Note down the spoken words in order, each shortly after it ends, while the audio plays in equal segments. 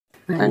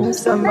I need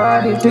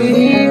somebody to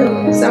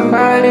heal,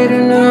 somebody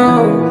to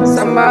know,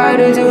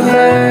 somebody to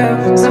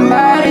have,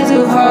 somebody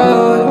to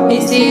hold.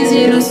 It's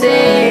easy to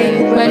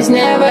say, but it's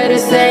never the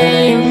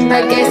same.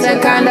 I guess I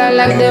kinda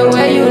like the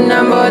way you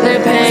number the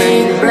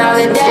pain. Now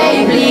the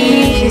day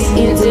bleeds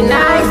into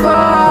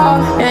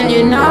nightfall, and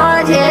you're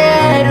not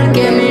here to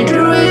get me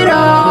through it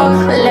all.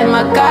 I let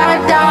my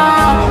guard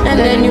down, and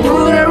then you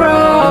put a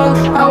roll.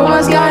 I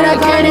was kinda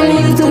getting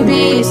you to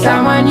be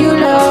someone you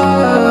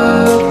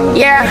love.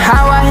 Yeah,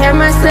 how I hate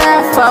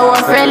myself, how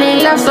I fell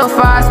in love so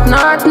fast,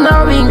 not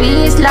knowing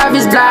this love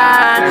is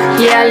blind.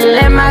 Yeah, I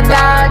let my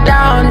guard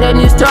down, then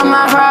you stole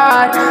my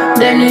heart,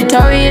 then you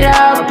tore it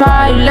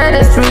apart, you let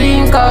the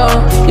stream go.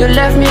 You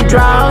left me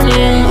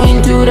drowning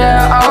into the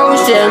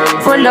ocean,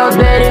 full of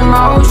bad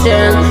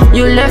emotion.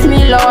 You left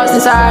me lost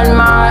inside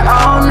my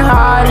own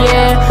heart,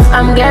 yeah.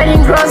 I'm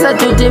getting closer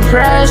to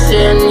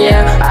depression,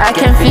 yeah. I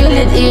can feel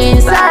it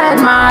inside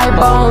my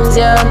bones,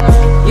 yeah.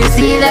 You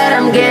see that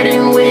I'm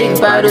getting weak,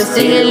 but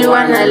still you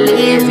wanna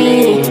leave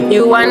me.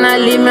 You wanna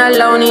leave me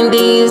alone in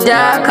this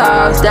dark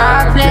house,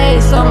 dark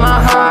place. So my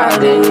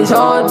heart is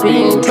all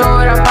being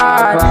torn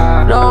apart.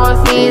 It all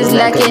feels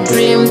like a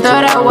dream.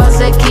 Thought I was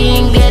a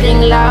king,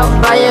 getting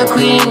loved by a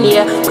queen,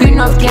 yeah. Queen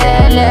of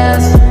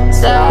careless,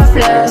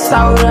 selfless.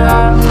 I would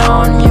have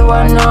known you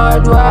were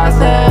not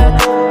worth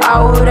it.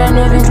 I wouldn't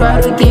even try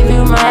to give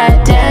you my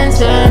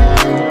attention.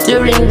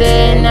 During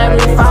the night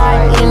we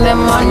fight, in the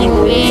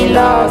morning we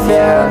love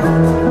you.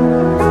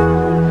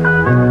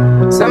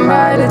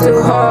 Somebody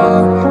to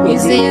hold,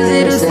 it's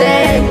easy to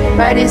say,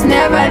 but it's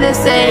never the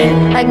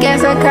same. I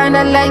guess I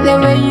kinda like the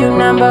way you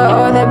number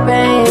all the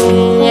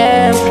pain,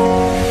 yeah.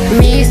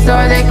 Missed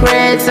all the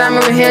great time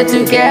we here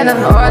together,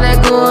 all the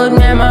good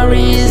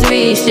memories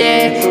we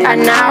share are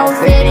now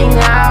fading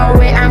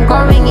away. I'm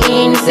going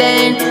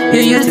insane.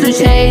 You used to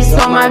chase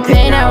all my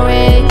pain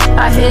away.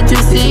 I hate to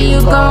see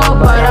you go,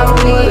 but I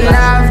would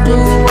love to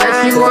watch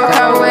you walk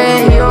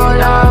away. Your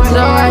love,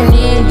 so I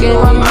need you.